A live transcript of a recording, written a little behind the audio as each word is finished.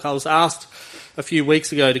I was asked a few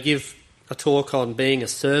weeks ago to give a talk on being a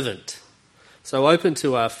servant. So open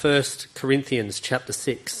to 1 Corinthians chapter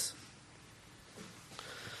 6.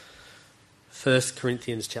 1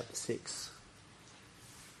 Corinthians chapter 6.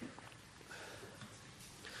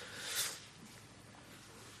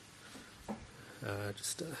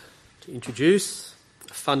 Just to introduce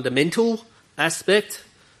a fundamental aspect.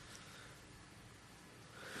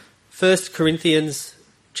 1 Corinthians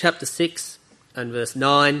chapter 6 and verse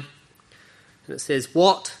 9. And it says,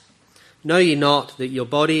 "What? Know ye not that your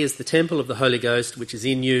body is the temple of the Holy Ghost which is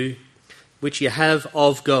in you, which ye have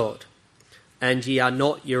of God, and ye are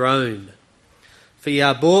not your own? For ye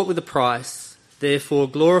are bought with a price, therefore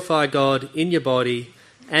glorify God in your body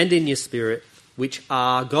and in your spirit, which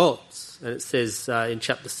are God's." And it says in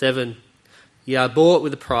chapter 7, "Ye are bought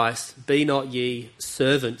with a price, be not ye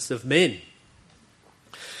servants of men."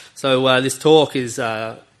 So this talk is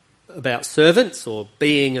about servants or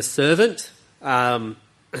being a servant.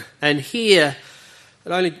 And here, I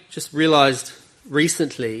only just realised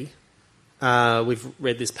recently, we've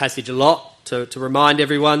read this passage a lot to remind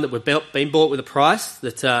everyone that we've been bought with a price,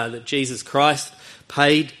 that Jesus Christ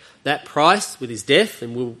paid that price with his death,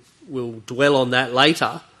 and we'll dwell on that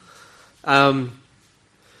later.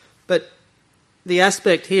 But the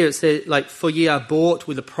aspect here, it says, for ye are bought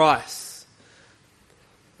with a price,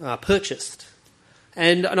 purchased.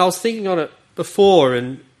 And I was thinking on it before,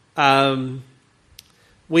 and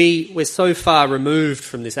we're so far removed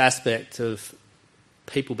from this aspect of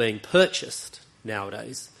people being purchased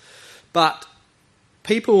nowadays. But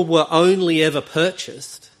people were only ever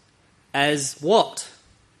purchased as what?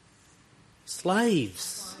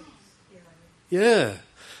 Slaves. Yeah.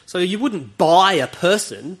 So you wouldn't buy a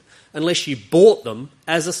person unless you bought them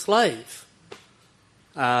as a slave.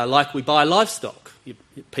 Like we buy livestock.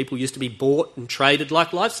 People used to be bought and traded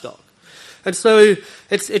like livestock. And so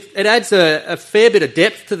it adds a fair bit of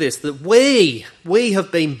depth to this, that we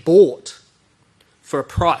have been bought for a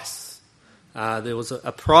price. There was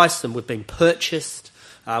a price and we've been purchased.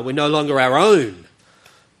 We're no longer our own.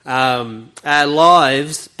 Our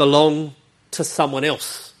lives belong to someone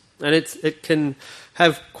else. And it can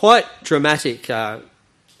have quite dramatic,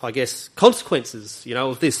 consequences,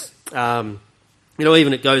 of this.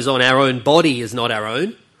 Even it goes on, our own body is not our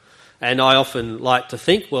own. And I often like to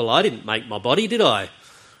think, well, I didn't make my body, did I?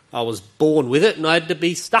 I was born with it and I had to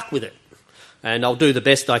be stuck with it. And I'll do the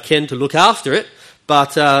best I can to look after it,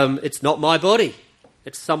 but it's not my body.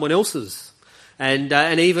 It's someone else's. And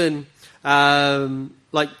even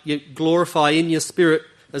you glorify in your spirit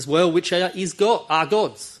as well, which are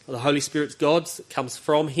God's. The Holy Spirit's God's. It comes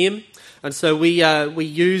from him. And so we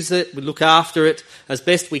use it, we look after it as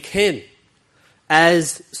best we can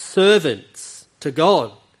as servants to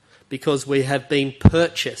God, because we have been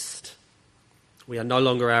purchased. We are no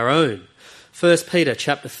longer our own. 1 Peter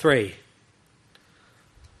chapter 3.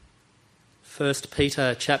 1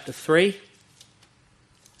 Peter chapter 3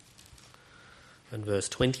 and verse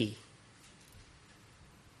 20.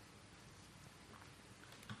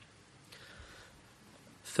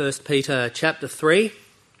 1 Peter chapter 3, and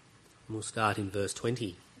we'll start in verse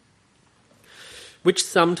 20. "Which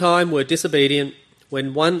sometime were disobedient,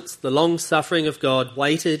 when once the long suffering of God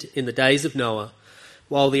waited in the days of Noah,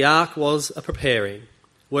 while the ark was a preparing,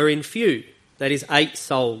 wherein few, that is 8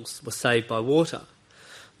 souls, were saved by water.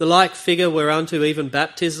 The like figure whereunto even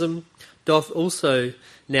baptism doth also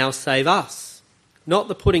now save us, not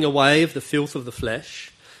the putting away of the filth of the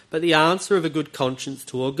flesh, but the answer of a good conscience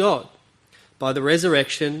toward God, by the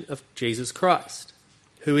resurrection of Jesus Christ,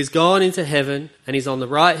 who is gone into heaven and is on the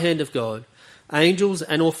right hand of God, angels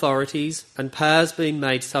and authorities and powers being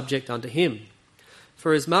made subject unto him.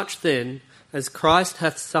 For as much then as Christ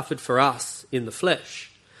hath suffered for us in the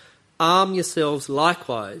flesh, arm yourselves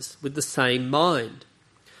likewise with the same mind.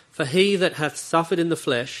 For he that hath suffered in the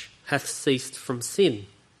flesh hath ceased from sin,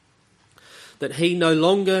 that he no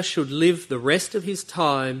longer should live the rest of his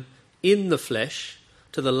time in the flesh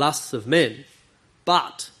to the lusts of men,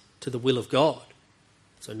 but to the will of God."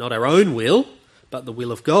 So not our own will, but the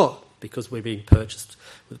will of God, because we're being purchased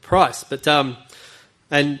with a price. But the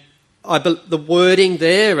wording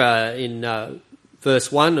there in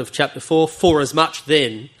verse 1 of chapter 4, "for as much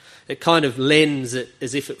then," it kind of lends it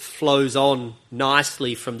as if it flows on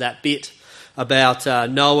nicely from that bit about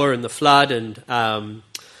Noah and the flood and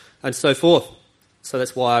so forth. So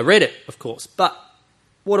that's why I read it, of course. But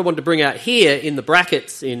what I wanted to bring out here in the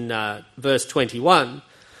brackets in verse 21,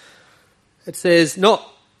 it says, "Not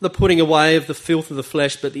the putting away of the filth of the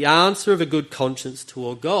flesh, but the answer of a good conscience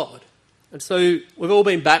toward God." And so we've all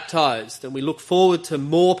been baptised, and we look forward to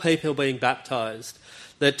more people being baptised.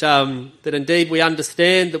 that indeed we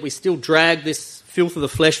understand that we still drag this filth of the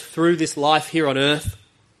flesh through this life here on earth,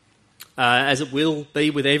 as it will be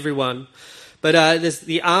with everyone. But there's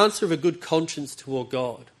the answer of a good conscience toward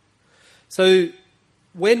God. So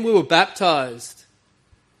when we were baptised,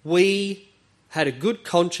 we had a good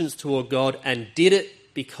conscience toward God and did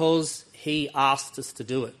it because he asked us to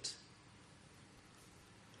do it.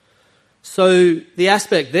 So the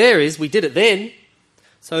aspect there is we did it then.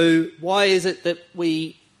 So why is it that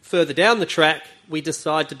we, further down the track, we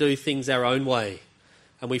decide to do things our own way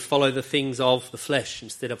and we follow the things of the flesh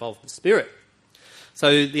instead of the spirit?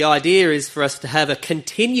 So the idea is for us to have a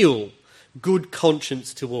continual good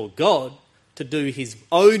conscience toward God, to do his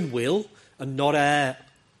own will and not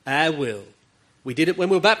our will. We did it when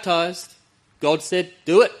we were baptised. God said,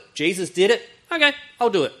 do it. Jesus did it. Okay,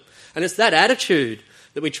 I'll do it. And it's that attitude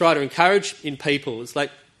that we try to encourage in people. It's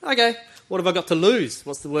like, okay, what have I got to lose?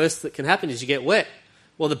 What's the worst that can happen is you get wet.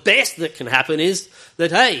 Well, the best that can happen is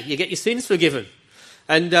that, hey, you get your sins forgiven.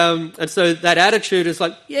 And so that attitude is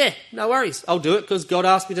like, yeah, no worries, I'll do it because God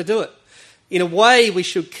asked me to do it. In a way, we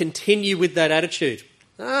should continue with that attitude.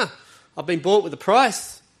 I've been bought with a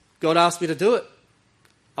price. God asked me to do it.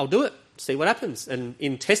 I'll do it. See what happens. And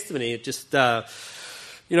in testimony, it just,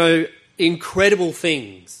 incredible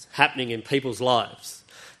things happening in people's lives.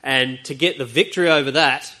 And to get the victory over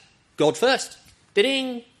that, God first.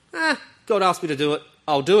 Ding! God asked me to do it.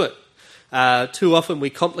 I'll do it. Too often we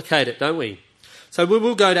complicate it, don't we? So we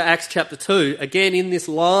will go to Acts chapter 2, again in this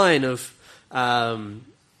line of the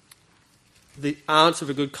answer of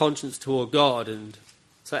a good conscience toward God. And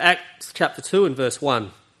so Acts chapter 2 and verse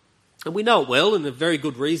 1. And we know it well, and a very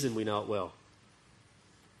good reason we know it well.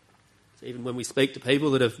 So even when we speak to people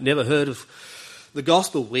that have never heard of the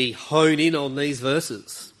gospel, we hone in on these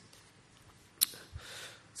verses.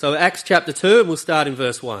 So Acts chapter 2, and we'll start in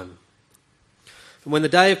verse 1. And when the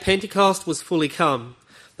day of Pentecost was fully come,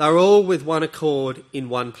 they were all with one accord in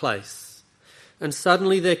one place. And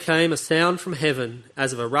suddenly there came a sound from heaven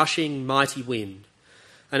as of a rushing mighty wind,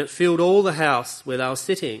 and it filled all the house where they were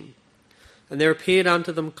sitting. And there appeared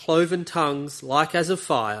unto them cloven tongues like as of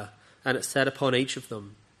fire, and it sat upon each of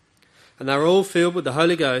them. And they were all filled with the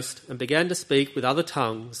Holy Ghost, and began to speak with other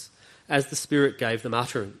tongues as the Spirit gave them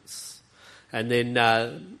utterance. And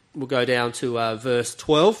then we'll go down to verse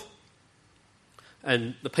 12.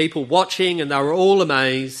 And the people watching, and they were all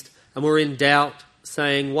amazed, and were in doubt,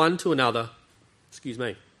 saying one to another,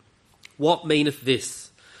 what meaneth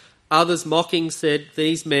this? Others mocking said,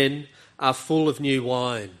 these men are full of new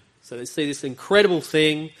wine. So they see this incredible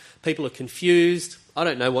thing. People are confused. I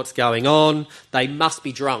don't know what's going on. They must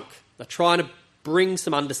be drunk. They're trying to bring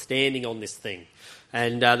some understanding on this thing.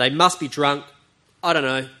 And they must be drunk. I don't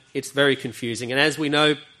know. It's very confusing. And as we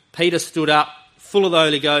know, Peter stood up, full of the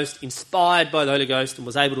Holy Ghost, inspired by the Holy Ghost, and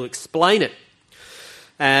was able to explain it.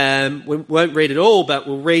 We won't read it all, but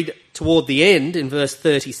we'll read toward the end in verse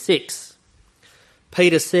 36.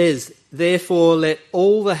 Peter says, therefore let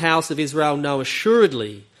all the house of Israel know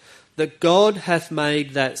assuredly that God hath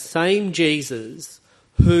made that same Jesus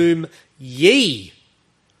whom ye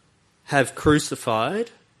have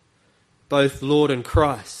crucified, both Lord and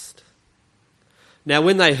Christ. Now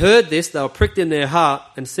when they heard this, they were pricked in their heart,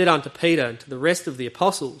 and said unto Peter and to the rest of the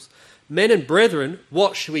apostles, men and brethren,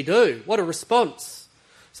 what shall we do? What a response.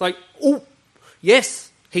 It's like, oh,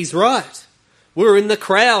 yes, he's right. We're in the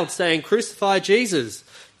crowd saying, crucify Jesus.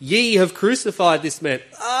 Ye have crucified this man.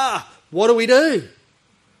 What do we do?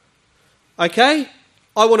 Okay,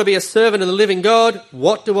 I want to be a servant of the living God.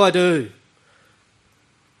 What do I do?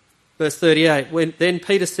 Verse 38, then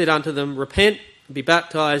Peter said unto them, repent, be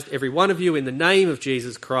baptized, every one of you, in the name of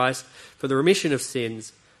Jesus Christ, for the remission of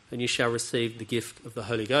sins, and you shall receive the gift of the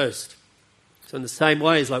Holy Ghost. So in the same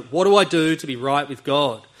way, it's like, what do I do to be right with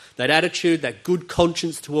God? That attitude, that good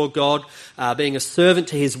conscience toward God, being a servant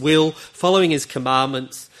to his will, following his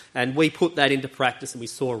commandments, and we put that into practice and we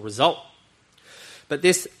saw a result. But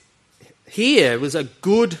this here was a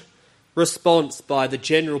good response by the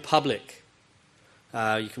general public.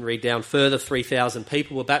 You can read down further, 3,000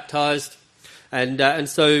 people were baptised. And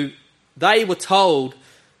so they were told,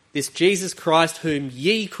 this Jesus Christ whom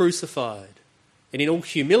ye crucified. And in all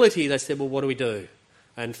humility they said, well, what do we do?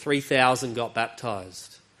 And 3,000 got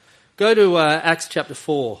baptised. Go to Acts chapter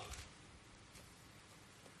 4.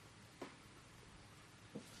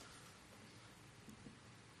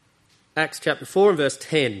 Acts chapter 4 and verse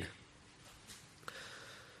 10.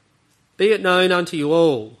 Be it known unto you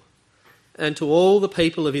all, and to all the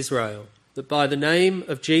people of Israel, that by the name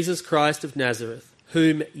of Jesus Christ of Nazareth,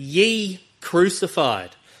 whom ye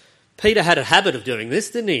crucified. Peter had a habit of doing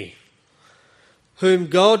this, didn't he? Whom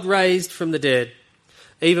God raised from the dead,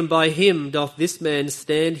 Even by him doth this man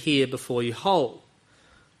stand here before you whole.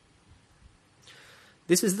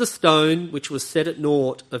 This is the stone which was set at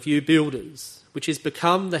naught of you builders, which is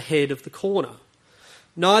become the head of the corner.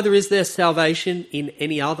 Neither is there salvation in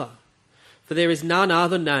any other, for there is none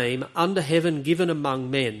other name under heaven given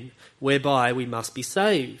among men whereby we must be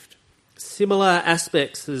saved. Similar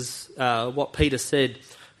aspects as what Peter said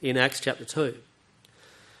in Acts chapter 2.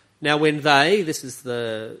 Now when they, this is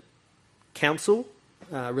the council,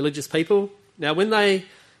 religious people, now when they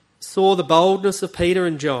saw the boldness of Peter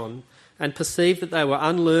and John and perceived that they were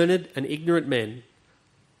unlearned and ignorant men,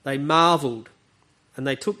 they marvelled, and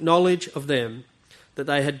they took knowledge of them that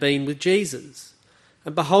they had been with Jesus.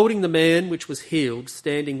 And beholding the man which was healed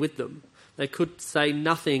standing with them, they could say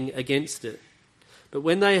nothing against it. But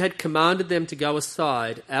when they had commanded them to go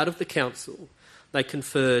aside out of the council, they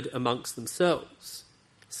conferred amongst themselves,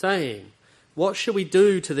 saying, What shall we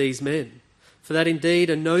do to these men? For that indeed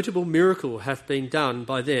a notable miracle hath been done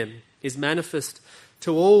by them, is manifest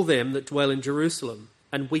to all them that dwell in Jerusalem,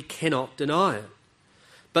 and we cannot deny it.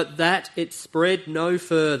 But that it spread no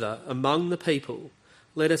further among the people,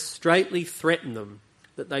 let us straitly threaten them,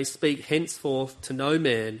 that they speak henceforth to no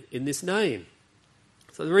man in this name.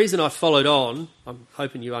 So the reason I followed on, I'm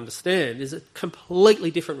hoping you understand, is a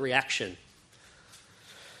completely different reaction.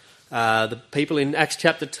 The people in Acts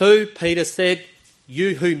chapter 2, Peter said,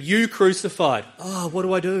 You whom you crucified. Oh, what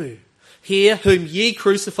do I do? Here, whom ye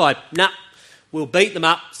crucified. Nah, we'll beat them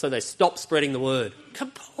up so they stop spreading the word.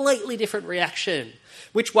 Completely different reaction.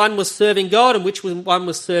 Which one was serving God and which one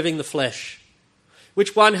was serving the flesh?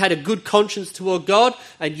 Which one had a good conscience toward God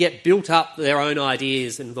and yet built up their own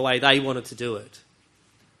ideas and the way they wanted to do it?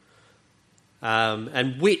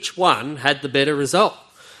 And which one had the better result?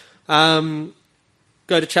 Go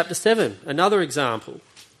to chapter 7, another example.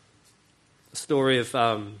 The story of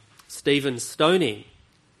Stephen's stoning,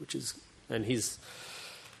 and his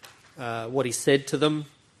what he said to them.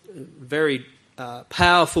 Very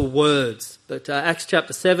powerful words. But Acts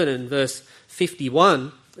chapter 7 and verse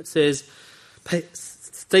 51, it says,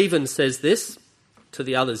 Stephen says this to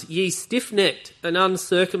the others, Ye stiff-necked and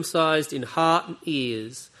uncircumcised in heart and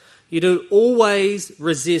ears, you do always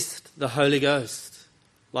resist the Holy Ghost,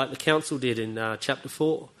 like the council did in chapter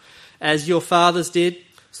 4. As your fathers did,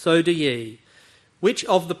 so do ye. Which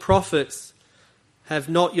of the prophets have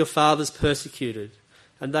not your fathers persecuted?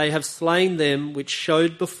 And they have slain them which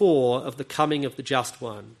showed before of the coming of the just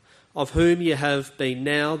one, of whom ye have been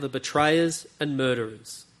now the betrayers and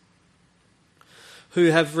murderers, who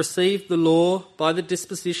have received the law by the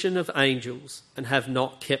disposition of angels and have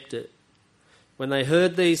not kept it. When they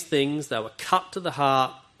heard these things, they were cut to the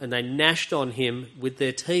heart, and they gnashed on him with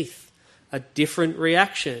their teeth. A different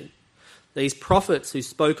reaction. These prophets who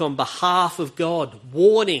spoke on behalf of God,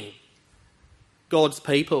 warning God's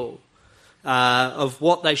people of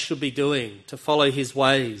what they should be doing to follow his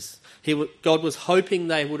ways. God was hoping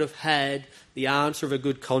they would have had the answer of a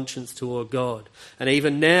good conscience toward God. And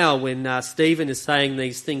even now, when Stephen is saying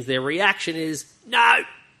these things, their reaction is, no,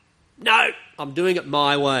 I'm doing it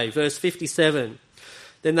my way. Verse 57,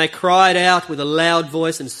 Then they cried out with a loud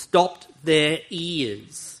voice and stopped their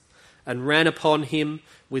ears and ran upon him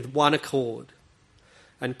with one accord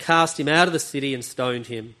and cast him out of the city and stoned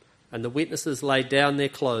him. And the witnesses laid down their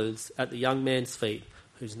clothes at the young man's feet,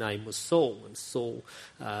 whose name was Saul. And Saul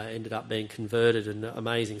ended up being converted, and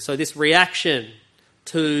amazing. So this reaction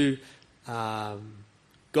to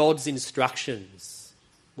God's instructions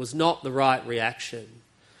was not the right reaction.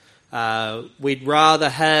 We'd rather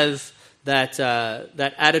have that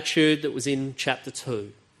attitude that was in chapter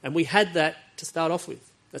 2. And we had that to start off with.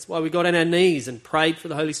 That's why we got on our knees and prayed for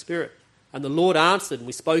the Holy Spirit. And the Lord answered and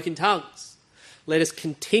we spoke in tongues. Let us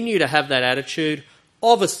continue to have that attitude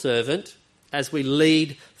of a servant as we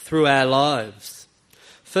lead through our lives.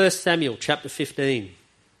 1 Samuel chapter 15.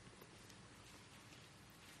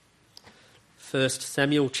 1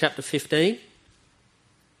 Samuel chapter 15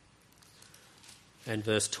 and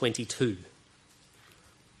verse 22.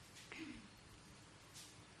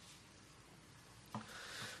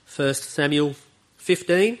 1 Samuel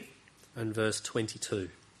 15 and verse 22.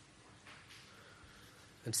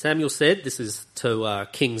 And Samuel said, this is to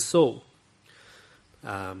King Saul,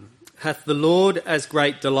 Hath the Lord as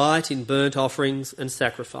great delight in burnt offerings and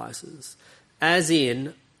sacrifices, as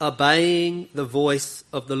in obeying the voice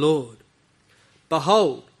of the Lord?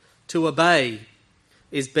 Behold, to obey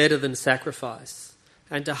is better than sacrifice,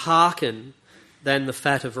 and to hearken than the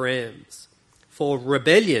fat of rams. For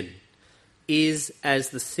rebellion is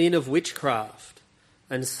as the sin of witchcraft,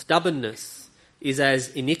 and stubbornness is as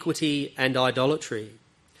iniquity and idolatry.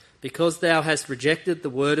 Because thou hast rejected the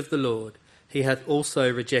word of the Lord, he hath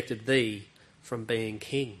also rejected thee from being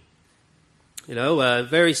king.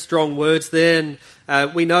 Very strong words there.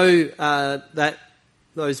 And we know that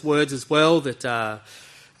those words as well, that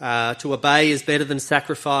to obey is better than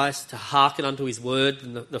sacrifice, to hearken unto his word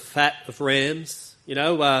than the fat of rams.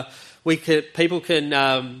 People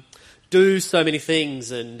can do so many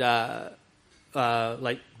things and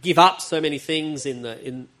give up so many things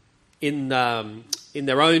in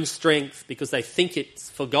their own strength because they think it's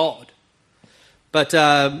for God. But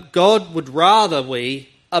God would rather we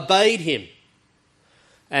obeyed him.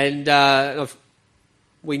 And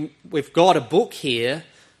we've got a book here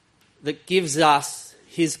that gives us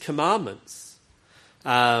his commandments.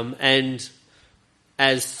 And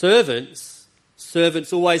as servants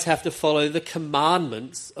always have to follow the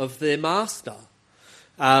commandments of their master.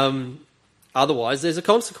 Otherwise, there's a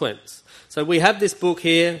consequence. So we have this book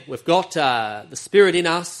here. We've got the Spirit in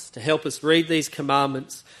us to help us read these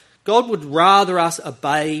commandments. God would rather us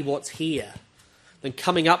obey what's here than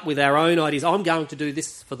coming up with our own ideas. I'm going to do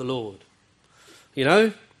this for the Lord.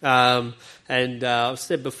 And I've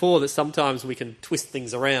said before that sometimes we can twist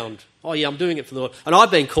things around. Oh, yeah, I'm doing it for the Lord. And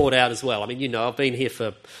I've been caught out as well. I mean, I've been here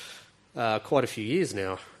for quite a few years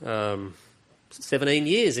now. 17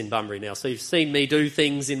 years in Bunbury now. So you've seen me do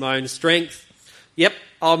things in my own strength. Yep,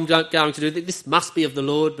 I'm going to do this. This must be of the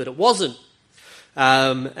Lord, but it wasn't.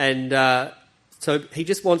 So he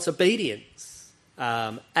just wants obedience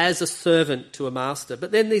as a servant to a master.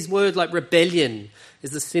 But then these words like rebellion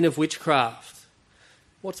is the sin of witchcraft.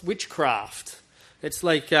 What's witchcraft? It's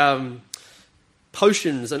like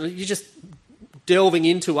potions, and you're just delving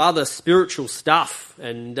into other spiritual stuff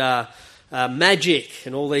and magic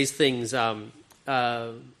and all these things,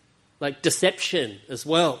 like deception as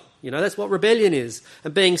well. That's what rebellion is.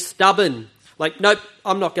 And being stubborn, like, nope,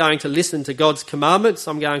 I'm not going to listen to God's commandments,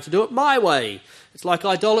 I'm going to do it my way. It's like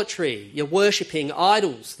idolatry. You're worshipping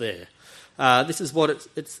idols there. This is what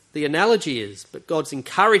it's the analogy is, but God's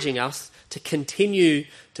encouraging us to continue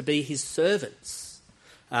to be his servants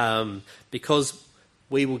because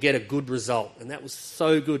we will get a good result. And that was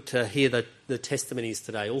so good to hear the testimonies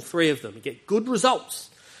today, all three of them. You get good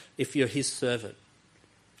results if you're his servant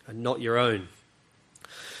and not your own.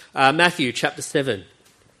 Matthew chapter 7.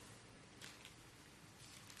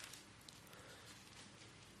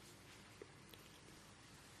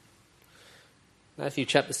 Matthew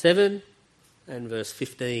chapter 7 and verse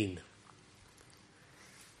 15.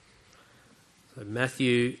 So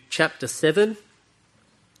Matthew chapter 7,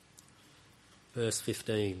 verse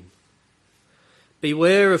 15.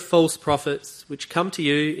 Beware of false prophets which come to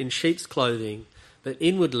you in sheep's clothing, but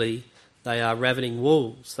inwardly they are ravening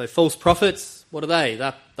wolves. So false prophets, what are they?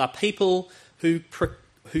 They're people who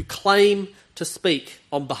claim to speak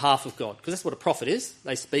on behalf of God, because that's what a prophet is.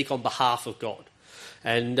 They speak on behalf of God.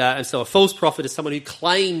 And so a false prophet is someone who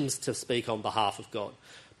claims to speak on behalf of God,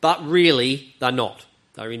 but really they're not.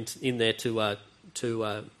 They're in there to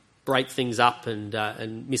break things up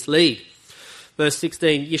and mislead. Verse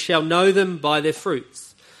 16, you shall know them by their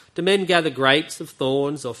fruits. Do men gather grapes of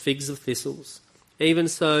thorns or figs of thistles? Even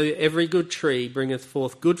so every good tree bringeth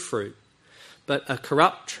forth good fruit, but a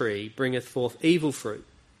corrupt tree bringeth forth evil fruit.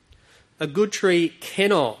 A good tree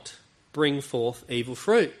cannot bring forth evil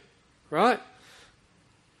fruit, right?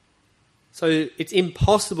 So it's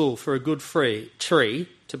impossible for a good tree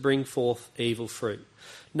to bring forth evil fruit.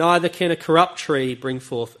 Neither can a corrupt tree bring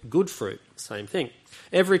forth good fruit. Same thing.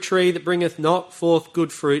 Every tree that bringeth not forth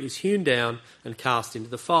good fruit is hewn down and cast into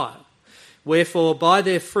the fire. Wherefore by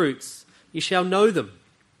their fruits ye shall know them.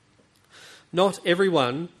 Not every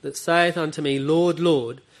one that saith unto me, Lord,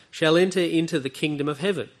 Lord, shall enter into the kingdom of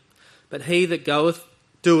heaven, but he that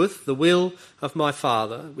doeth the will of my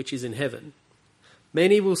Father which is in heaven.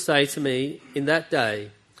 Many will say to me in that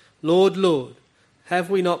day, Lord, Lord, have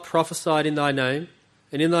we not prophesied in thy name,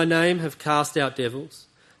 and in thy name have cast out devils,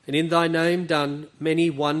 and in thy name done many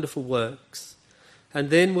wonderful works? And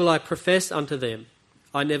then will I profess unto them,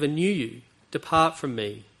 I never knew you. Depart from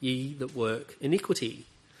me, ye that work iniquity.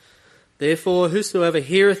 Therefore whosoever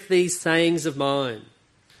heareth these sayings of mine,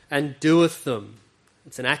 and doeth them,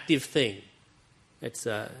 it's an active thing. It's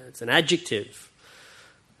an adjective.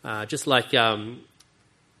 Just like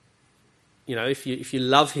if you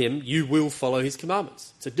love him, you will follow his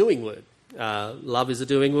commandments. It's a doing word. Love is a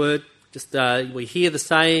doing word. Just we hear the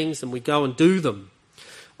sayings and we go and do them.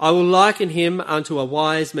 I will liken him unto a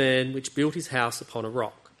wise man which built his house upon a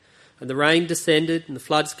rock. And the rain descended, and the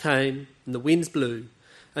floods came, and the winds blew,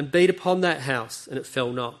 and beat upon that house, and it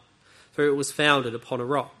fell not, for it was founded upon a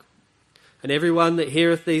rock. And every one that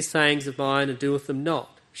heareth these sayings of mine and doeth them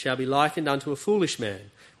not shall be likened unto a foolish man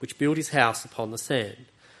which built his house upon the sand.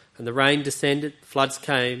 And the rain descended, floods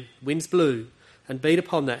came, winds blew, and beat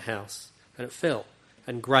upon that house, and it fell,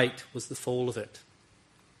 and great was the fall of it.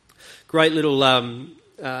 Great little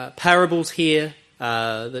parables here,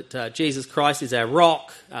 that Jesus Christ is our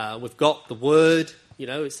rock. We've got the Word. You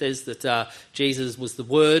know, it says that Jesus was the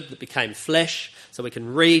Word that became flesh, so we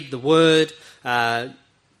can read the Word,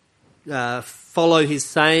 follow his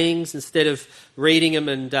sayings instead of reading them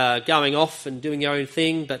and going off and doing your own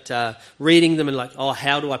thing, but reading them and like, oh,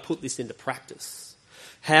 how do I put this into practice?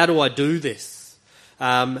 How do I do this?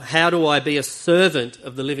 How do I be a servant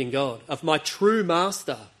of the living God, of my true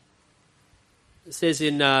master? It says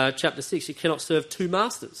in chapter 6, you cannot serve two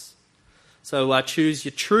masters. So choose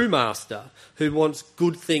your true master who wants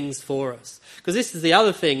good things for us. Because this is the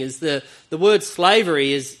other thing, is the word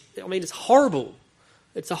slavery is, I mean, it's horrible.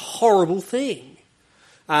 It's a horrible thing.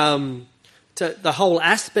 The whole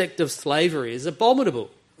aspect of slavery is abominable.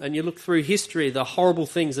 And you look through history, the horrible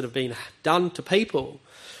things that have been done to people.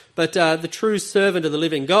 But the true servant of the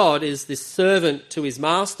living God is this servant to his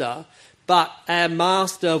master, but our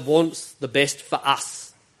master wants the best for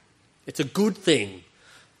us. It's a good thing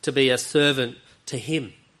to be a servant to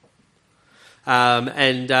him.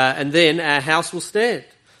 And then our house will stand.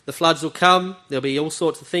 The floods will come. There'll be all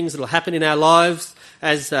sorts of things that will happen in our lives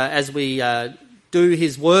as we do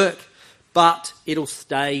his work, but it'll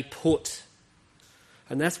stay put.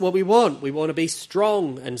 And that's what we want. We want to be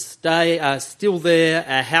strong and stay still there.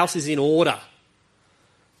 Our house is in order.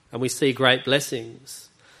 And we see great blessings.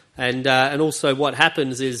 And also what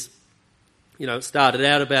happens is, you know, it started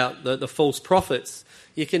out about the false prophets.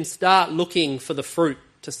 You can start looking for the fruit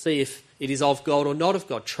to see if it is of God or not of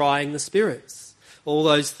God, trying the spirits, all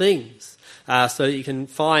those things, so that you can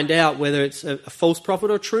find out whether it's a false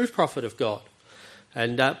prophet or a true prophet of God.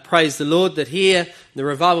 And praise the Lord that here in the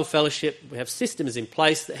Revival Fellowship we have systems in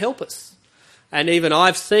place that help us. And even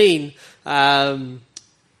I've seen, like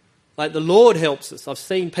the Lord helps us. I've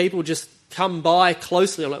seen people just come by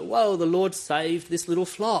closely. I'm like, whoa, the Lord saved this little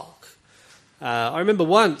flock. I remember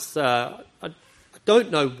once, I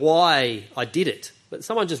don't know why I did it, but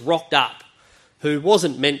someone just rocked up who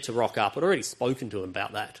wasn't meant to rock up. I'd already spoken to him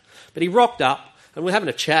about that. But he rocked up and we're having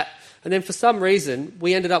a chat, and then for some reason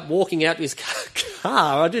we ended up walking out to his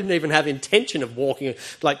car. I didn't even have intention of walking,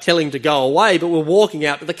 like telling him to go away, but we're walking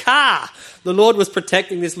out to the car. The Lord was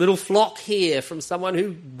protecting this little flock here from someone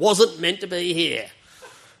who wasn't meant to be here.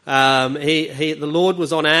 The Lord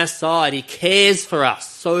was on our side. He cares for us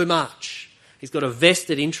so much. He's got a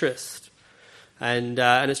vested interest. And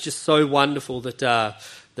it's just so wonderful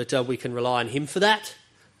that we can rely on him for that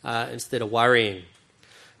instead of worrying.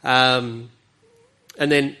 And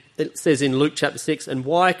then it says in Luke chapter 6, and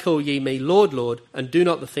why call ye me Lord, Lord, and do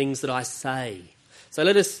not the things that I say? So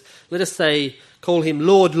let us say, call him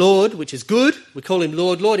Lord, Lord, which is good. We call him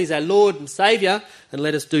Lord, Lord. He's our Lord and Saviour. And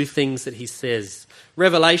let us do things that he says.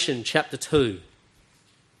 Revelation chapter 2,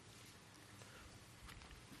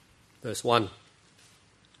 verse 1.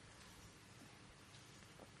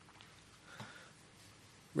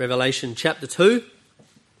 Revelation chapter 2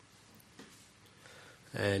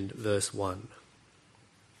 and verse 1.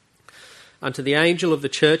 Unto the angel of the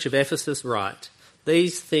church of Ephesus write,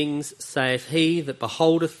 these things saith he that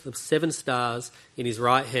beholdeth the 7 stars in his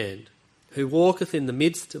right hand, who walketh in the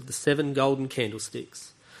midst of the 7 golden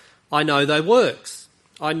candlesticks. I know thy works,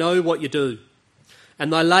 I know what you do,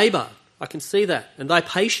 and thy labour, I can see that, and thy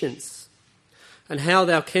patience, and how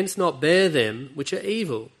thou canst not bear them which are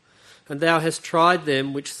evil. And thou hast tried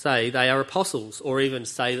them which say they are apostles, or even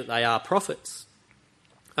say that they are prophets,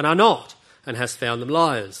 and are not, and hast found them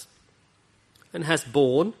liars, and hast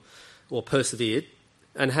borne, or persevered,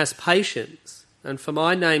 and hast patience, and for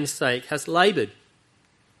my name's sake hast laboured,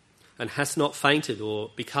 and hast not fainted,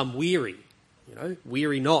 or become weary. You know,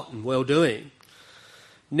 weary not in well-doing.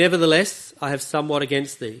 Nevertheless, I have somewhat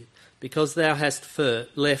against thee, because thou hast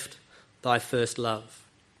left thy first love.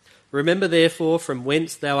 Remember therefore from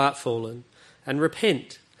whence thou art fallen, and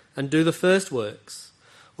repent, and do the first works,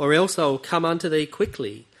 or else I will come unto thee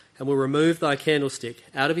quickly, and will remove thy candlestick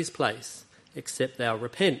out of his place, except thou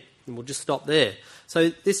repent. And we'll just stop there.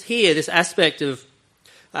 So this aspect of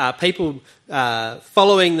people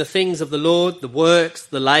following the things of the Lord, the works,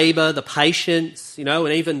 the labour, the patience, you know,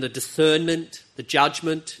 and even the discernment, the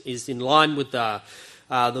judgment is in line with the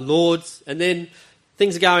Lord's. And then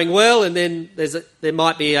things are going well, and then there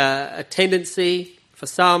might be a tendency for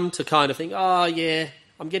some to kind of think, oh yeah,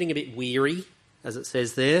 I'm getting a bit weary, as it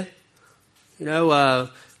says there. You know,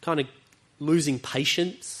 kind of losing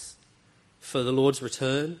patience for the Lord's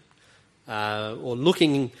return, or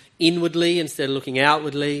looking inwardly instead of looking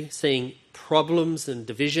outwardly, seeing problems and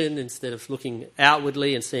division instead of looking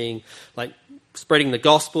outwardly and seeing, like, spreading the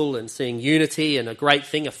gospel and seeing unity and a great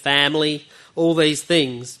thing, a family, all these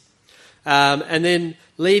things. And then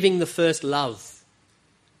leaving the first love.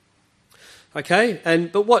 Okay?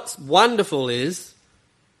 But what's wonderful is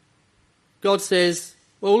God says,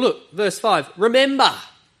 well, look, verse 5,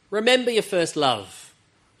 remember your first love.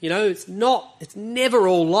 You know, it's never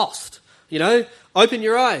all lost. You know, open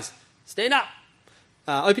your eyes, stand up,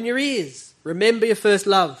 open your ears, remember your first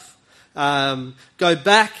love. Go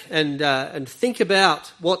back and think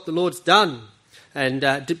about what the Lord's done, and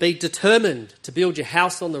to be determined to build your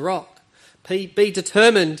house on the rock. Be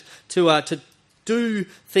determined to do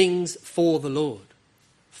things for the Lord.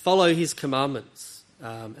 Follow his commandments.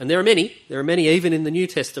 And there are many even in the New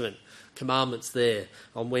Testament commandments there.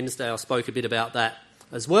 On Wednesday I spoke a bit about that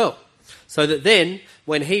as well. So that then,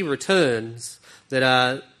 when he returns,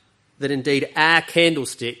 that indeed our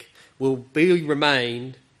candlestick will be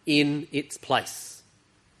remained in its place.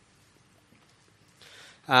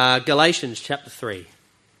 Galatians chapter 3.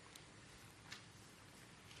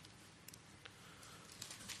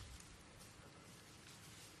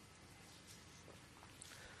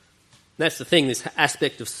 That's the thing, this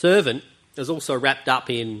aspect of servant is also wrapped up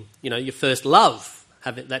in, your first love,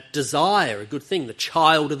 having that desire, a good thing, the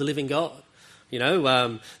child of the living God.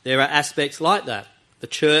 There are aspects like that. The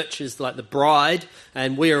church is like the bride,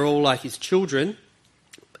 and we are all like his children,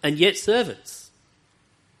 and yet servants.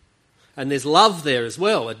 And there's love there as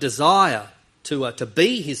well, a desire to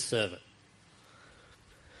be his servant.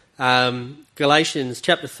 Galatians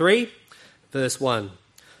chapter 3, verse 1.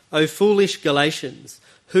 O foolish Galatians,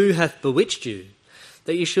 who hath bewitched you,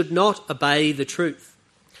 that you should not obey the truth,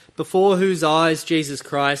 before whose eyes Jesus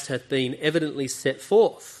Christ hath been evidently set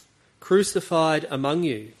forth, crucified among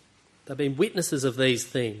you? They've been witnesses of these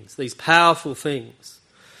things, these powerful things.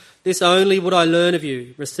 This only would I learn of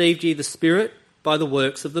you, received ye the Spirit by the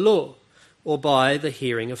works of the law, or by the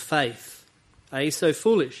hearing of faith? Are ye so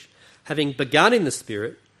foolish? Having begun in the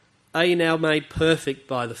Spirit, are ye now made perfect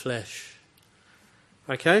by the flesh?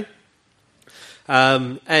 Okay?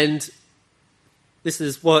 And this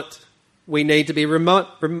is what we need to be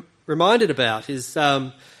reminded about, is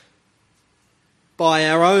by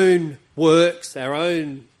our own works, our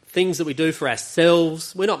own things that we do for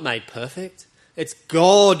ourselves, we're not made perfect. It's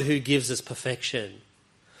God who gives us perfection.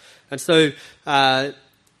 And so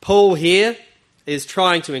Paul here is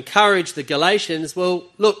trying to encourage the Galatians, well,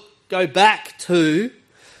 look, go back to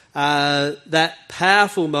that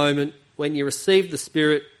powerful moment when you received the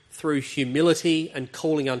Spirit through humility and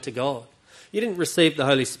calling unto God. You didn't receive the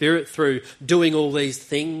Holy Spirit through doing all these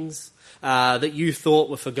things that you thought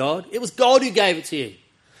were for God. It was God who gave it to you.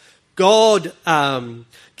 God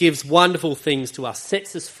gives wonderful things to us,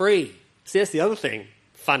 sets us free. See, that's the other thing.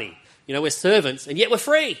 Funny. We're servants and yet we're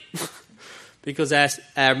free because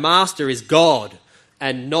our master is God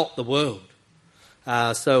and not the world.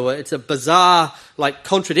 So it's a bizarre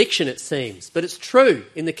contradiction, it seems. But it's true.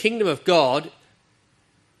 In the kingdom of God,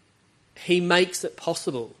 he makes it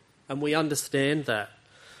possible, and we understand that.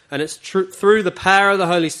 And it's through the power of the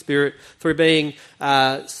Holy Spirit, through being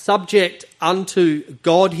subject unto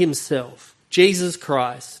God himself, Jesus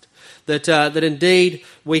Christ, that indeed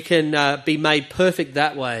we can be made perfect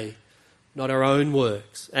that way, not our own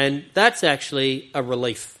works. And that's actually a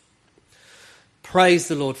relief. Praise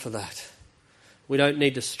the Lord for that. We don't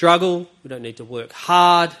need to struggle. We don't need to work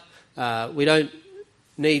hard. We don't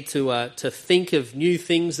need to think of new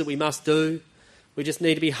things that we must do. We just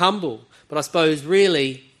need to be humble. But I suppose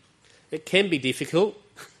really it can be difficult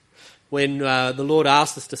when the Lord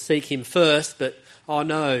asks us to seek him first, but, oh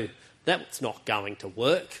no, that's not going to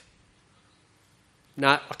work. No,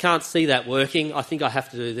 I can't see that working. I think I have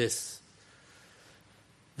to do this.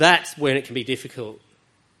 That's when it can be difficult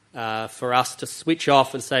for us to switch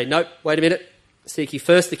off and say, nope, wait a minute, seek ye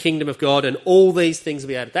first the kingdom of God and all these things will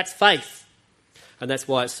be added. That's faith. And that's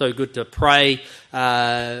why it's so good to pray.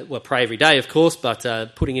 Pray every day, of course, but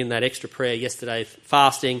putting in that extra prayer yesterday,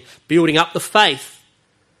 fasting, building up the faith,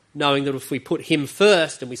 knowing that if we put him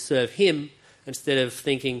first and we serve him, instead of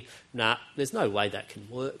thinking, nah, there's no way that can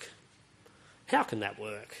work. How can that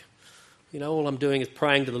work? All I'm doing is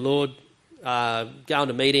praying to the Lord, going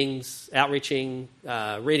to meetings, outreaching,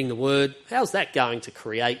 reading the Word. How's that going to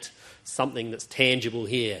create something that's tangible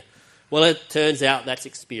here? Well, it turns out that's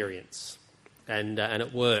experience. And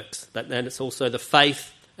it works. But then it's also the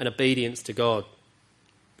faith and obedience to God.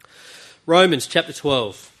 Romans chapter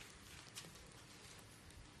 12.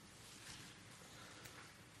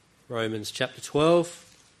 Romans chapter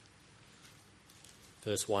 12,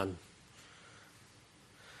 verse 1.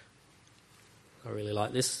 I really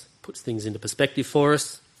like this. puts things into perspective for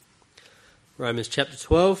us. Romans chapter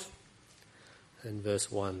 12 and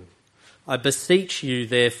verse 1. I beseech you,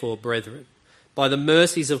 therefore, brethren, by the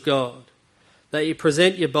mercies of God, that you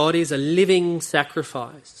present your bodies a living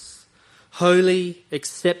sacrifice, holy,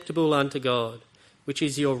 acceptable unto God, which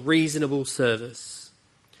is your reasonable service.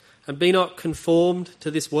 And be not conformed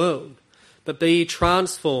to this world, but be ye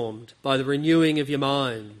transformed by the renewing of your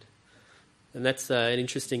mind. And that's an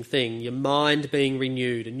interesting thing, your mind being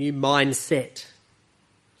renewed, a new mindset,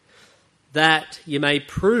 that you may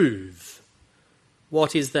prove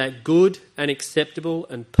what is that good and acceptable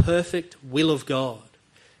and perfect will of God.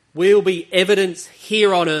 Will be evidence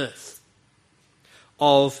here on earth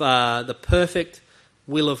of the perfect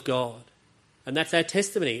will of God. And that's our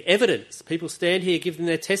testimony, evidence. People stand here giving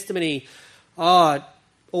their testimony, all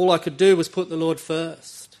I could do was put the Lord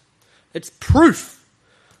first. It's proof,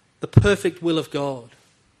 the perfect will of God.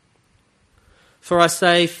 For I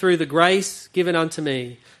say, through the grace given unto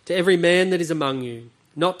me, to every man that is among you,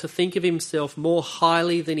 not to think of himself more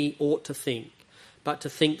highly than he ought to think, but to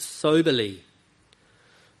think soberly,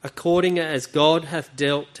 according as God hath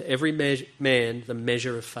dealt to every man the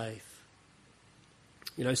measure of faith.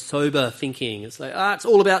 You know, sober thinking. It's like, it's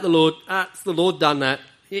all about the Lord. It's the Lord done that.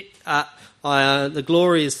 The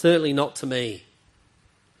glory is certainly not to me.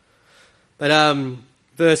 But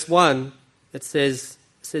verse 1, it says,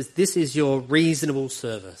 this is your reasonable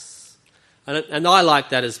service. And I like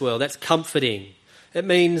that as well. That's comforting. It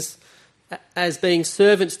means, as being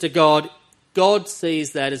servants to God, God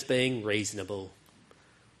sees that as being reasonable,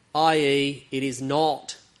 i.e. it is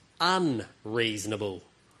not unreasonable.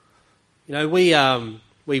 You know,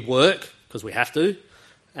 we work because we have to,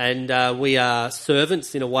 and we are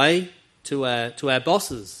servants in a way to our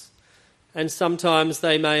bosses. And sometimes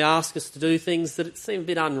they may ask us to do things that seem a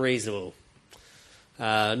bit unreasonable.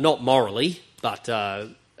 Not morally, but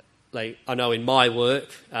I know in my work,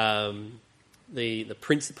 the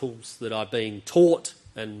principles that I've been taught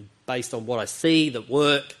and based on what I see that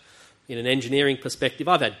work in an engineering perspective,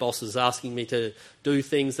 I've had bosses asking me to do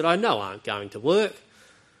things that I know aren't going to work.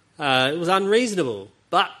 It was unreasonable,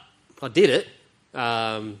 but I did it.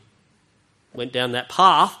 Went down that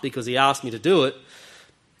path because he asked me to do it.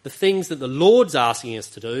 The things that the Lord's asking us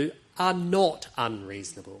to do are not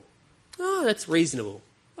unreasonable. That's reasonable.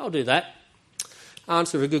 I'll do that.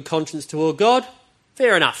 Answer of a good conscience toward God.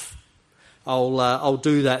 Fair enough. I'll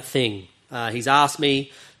do that thing. He's asked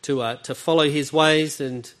me to follow his ways,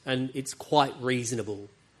 and it's quite reasonable.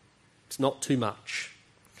 It's not too much.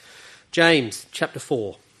 James chapter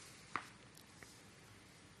 4.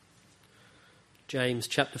 James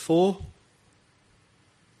chapter 4.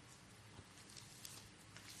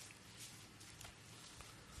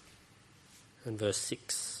 And verse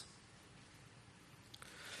 6.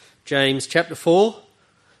 James chapter 4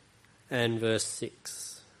 and verse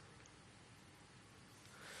 6.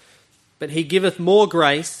 But he giveth more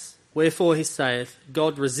grace, wherefore he saith,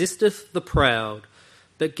 God resisteth the proud,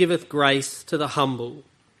 but giveth grace to the humble.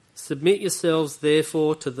 Submit yourselves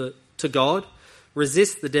therefore to God,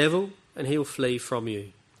 resist the devil, and he'll flee from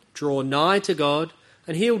you. Draw nigh to God,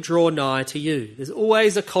 and he'll draw nigh to you. There's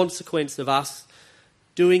always a consequence of us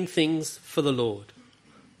doing things for the Lord.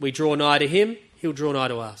 We draw nigh to him, he'll draw nigh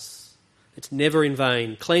to us. It's never in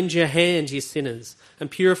vain. Cleanse your hands, ye sinners,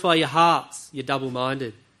 and purify your hearts, ye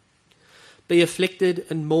double-minded. Be afflicted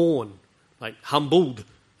and mourn, like humbled,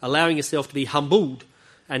 allowing yourself to be humbled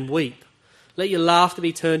and weep. Let your laughter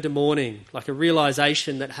be turned to mourning, like a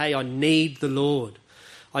realisation that, hey, I need the Lord.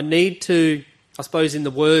 I need to, I suppose in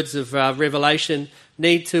the words of Revelation,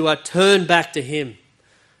 need to turn back to him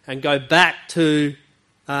and go back to,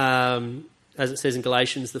 as it says in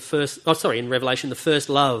Galatians, in Revelation, the first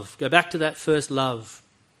love. Go back to that first love.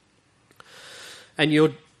 And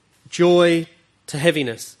your joy to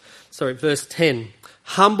heaviness. Verse 10.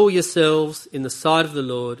 Humble yourselves in the sight of the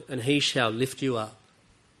Lord, and he shall lift you up.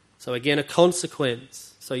 So again, a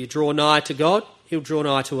consequence. So you draw nigh to God, he'll draw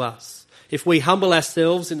nigh to us. If we humble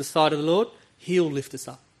ourselves in the sight of the Lord, he'll lift us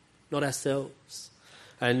up, not ourselves.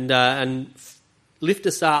 And lift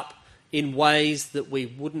us up in ways that we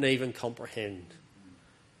wouldn't even comprehend,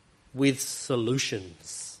 with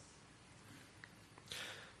solutions,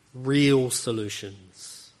 real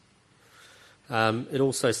solutions. It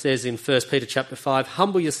also says in 1 Peter chapter 5,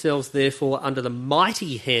 humble yourselves therefore under the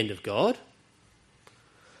mighty hand of God,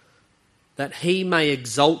 that he may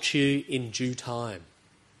exalt you in due time.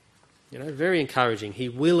 You know, very encouraging. He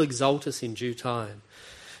will exalt us in due time.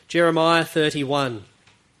 Jeremiah 31.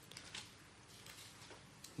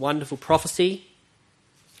 Wonderful prophecy,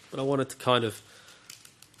 but I wanted to kind of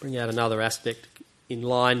bring out another aspect in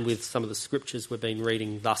line with some of the scriptures we've been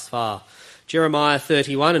reading thus far. Jeremiah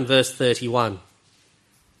 31 and verse 31.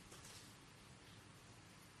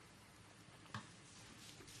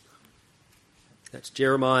 That's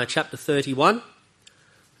Jeremiah chapter 31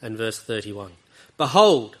 and verse 31.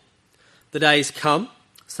 Behold, the days come,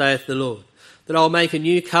 saith the Lord, that I will make a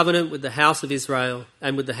new covenant with the house of Israel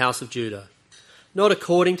and with the house of Judah, not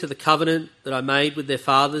according to the covenant that I made with their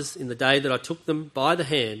fathers in the day that I took them by the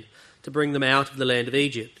hand to bring them out of the land of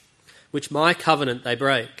Egypt, which my covenant they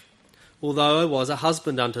break, although I was a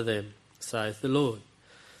husband unto them, saith the Lord.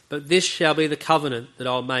 But this shall be the covenant that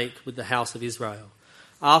I will make with the house of Israel.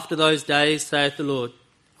 After those days, saith the Lord,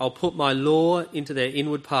 I'll put my law into their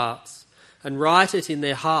inward parts, and write it in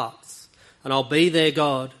their hearts, and I'll be their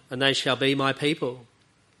God, and they shall be my people.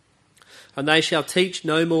 And they shall teach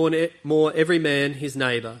no more every man his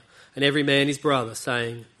neighbour, and every man his brother,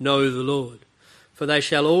 saying, Know the Lord. For they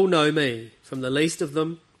shall all know me, from the least of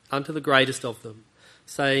them unto the greatest of them,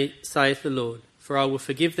 saith the Lord. For I will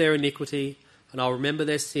forgive their iniquity, and I'll remember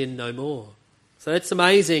their sin no more. So that's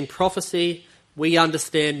amazing prophecy we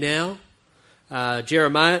understand now.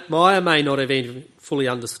 Jeremiah may not have even fully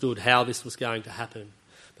understood how this was going to happen.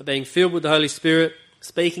 But being filled with the Holy Spirit,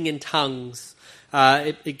 speaking in tongues,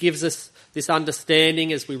 it gives us this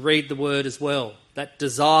understanding as we read the word as well. That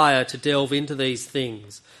desire to delve into these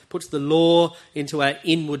things puts the law into our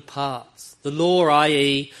inward parts. The law,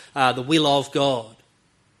 i.e. The will of God.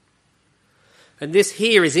 And this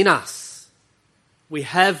here is in us. We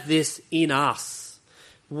have this in us.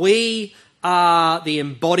 We are the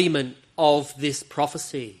embodiment of this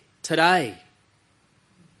prophecy today.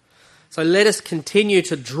 So let us continue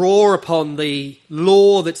to draw upon the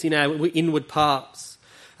law that's in our inward parts.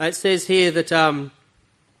 It says here that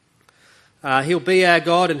he'll be our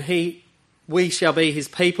God and we shall be his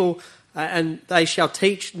people, and they shall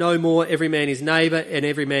teach no more every man his neighbour and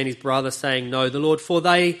every man his brother, saying, Know the Lord, for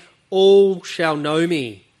they all shall know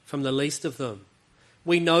me, from the least of them.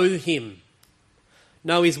 We know him,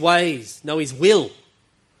 know his ways, know his will.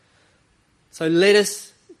 So let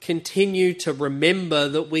us continue to remember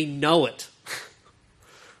that we know it.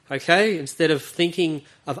 Okay? Instead of thinking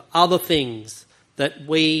of other things that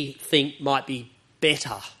we think might be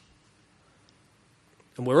better.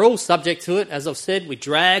 And we're all subject to it. As I've said, we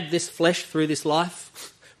drag this flesh through this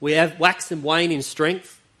life. We have wax and wane in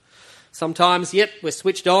strength. Sometimes, we're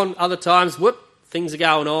switched on. Other times, things are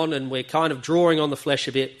going on and we're kind of drawing on the flesh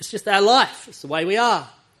a bit. It's just our life. It's the way we are.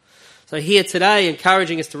 So here today,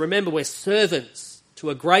 encouraging us to remember we're servants to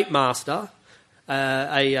a great master,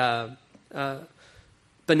 a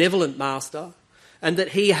benevolent master, and that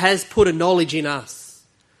he has put a knowledge in us.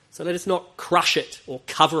 So let us not crush it or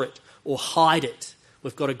cover it or hide it.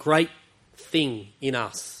 We've got a great thing in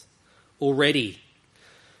us already.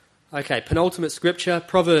 Okay, penultimate scripture,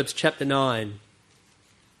 Proverbs chapter 9.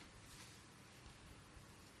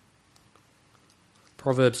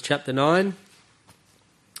 Proverbs chapter 9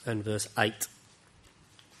 and verse 8.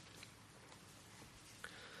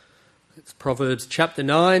 It's Proverbs chapter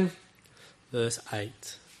 9, verse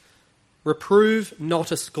 8. Reprove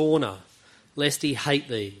not a scorner, lest he hate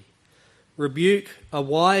thee. Rebuke a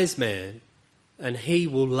wise man, and he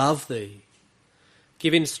will love thee.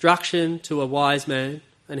 Give instruction to a wise man,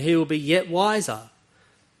 and he will be yet wiser.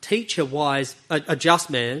 Teach a just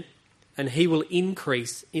man, and he will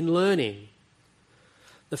increase in learning.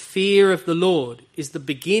 The fear of the Lord is the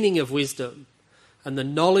beginning of wisdom, and the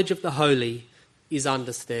knowledge of the holy is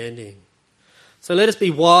understanding. So let us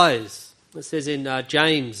be wise. It says in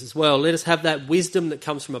James as well, let us have that wisdom that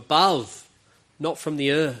comes from above, not from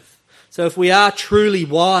the earth. So if we are truly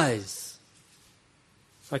wise,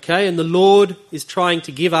 okay, and the Lord is trying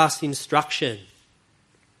to give us instruction.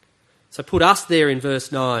 So put us there in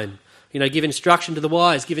verse 9. Give instruction to the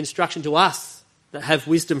wise, give instruction to us that have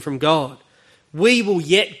wisdom from God. We will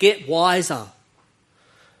yet get wiser.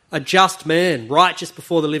 A just man, righteous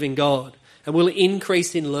before the living God, and will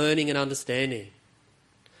increase in learning and understanding.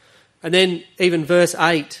 And then even verse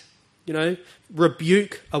 8,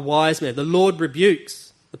 rebuke a wise man. The Lord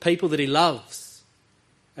rebukes the people that he loves.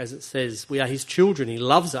 As it says, we are his children. He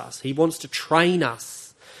loves us. He wants to train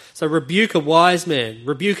us. So rebuke a wise man.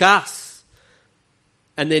 Rebuke us.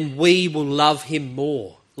 And then we will love him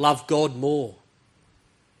more. Love God more.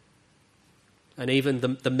 And even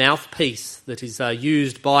the mouthpiece that is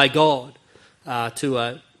used by God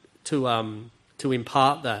to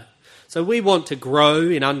impart that. So we want to grow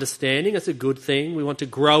in understanding. That's a good thing. We want to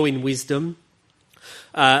grow in wisdom,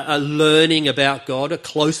 a learning about God, a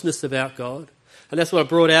closeness about God. And that's what I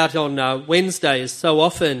brought out on Wednesday, is so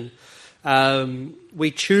often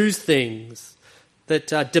we choose things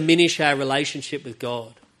that diminish our relationship with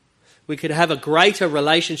God. We could have a greater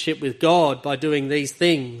relationship with God by doing these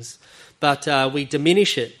things, but we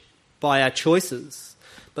diminish it by our choices.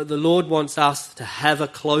 But the Lord wants us to have a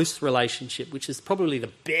close relationship, which is probably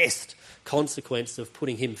the best consequence of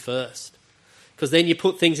putting him first. Because then you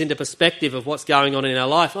put things into perspective of what's going on in our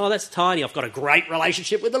life. Oh, that's tiny. I've got a great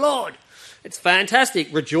relationship with the Lord. It's fantastic.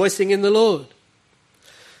 Rejoicing in the Lord.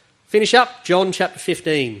 Finish up John chapter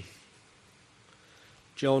 15.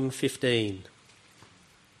 John 15,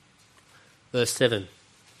 verse 7.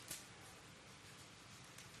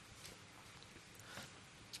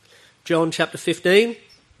 John chapter 15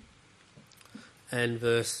 and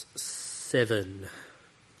verse 7.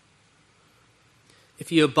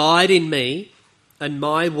 If you abide in me and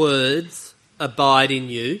my words abide in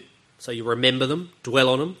you, so you remember them, dwell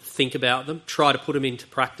on them, think about them, try to put them into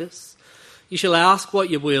practice, you shall ask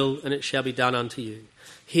what you will, and it shall be done unto you.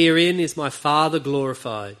 Herein is my Father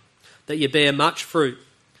glorified, that ye bear much fruit,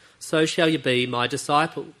 so shall ye be my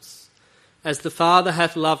disciples. As the Father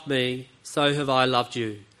hath loved me, so have I loved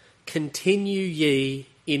you. Continue ye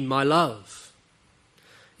in my love.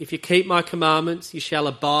 If you keep my commandments, ye shall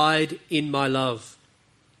abide in my love,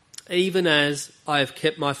 even as I have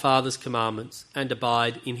kept my Father's commandments and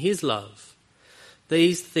abide in his love.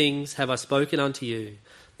 These things have I spoken unto you,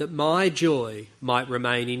 that my joy might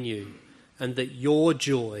remain in you, and that your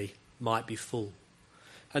joy might be full.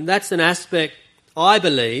 And that's an aspect, I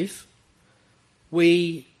believe,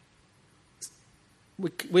 we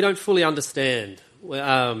don't fully understand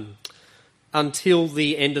until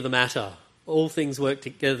the end of the matter. All things work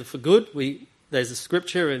together for good. There's a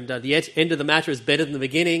scripture, and the end of the matter is better than the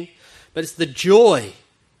beginning. But it's the joy,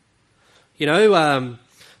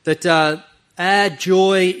 that our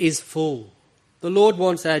joy is full. The Lord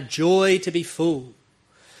wants our joy to be full.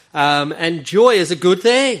 And joy is a good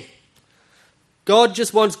thing. God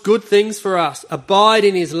just wants good things for us. Abide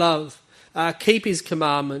in his love. Keep his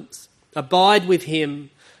commandments. Abide with him.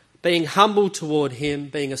 Being humble toward him.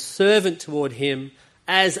 Being a servant toward him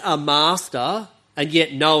as a master. And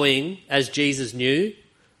yet knowing, as Jesus knew,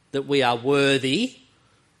 that we are worthy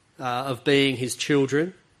of being his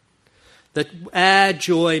children. That our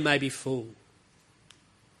joy may be full.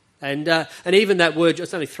 And even that word,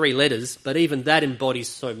 it's only 3 letters, but even that embodies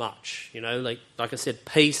so much. Like I said,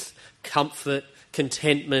 peace, comfort,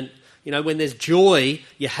 contentment. When there's joy,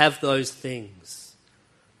 you have those things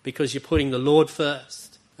because you're putting the Lord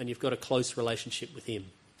first and you've got a close relationship with him,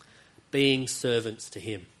 being servants to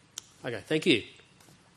him. Okay, thank you.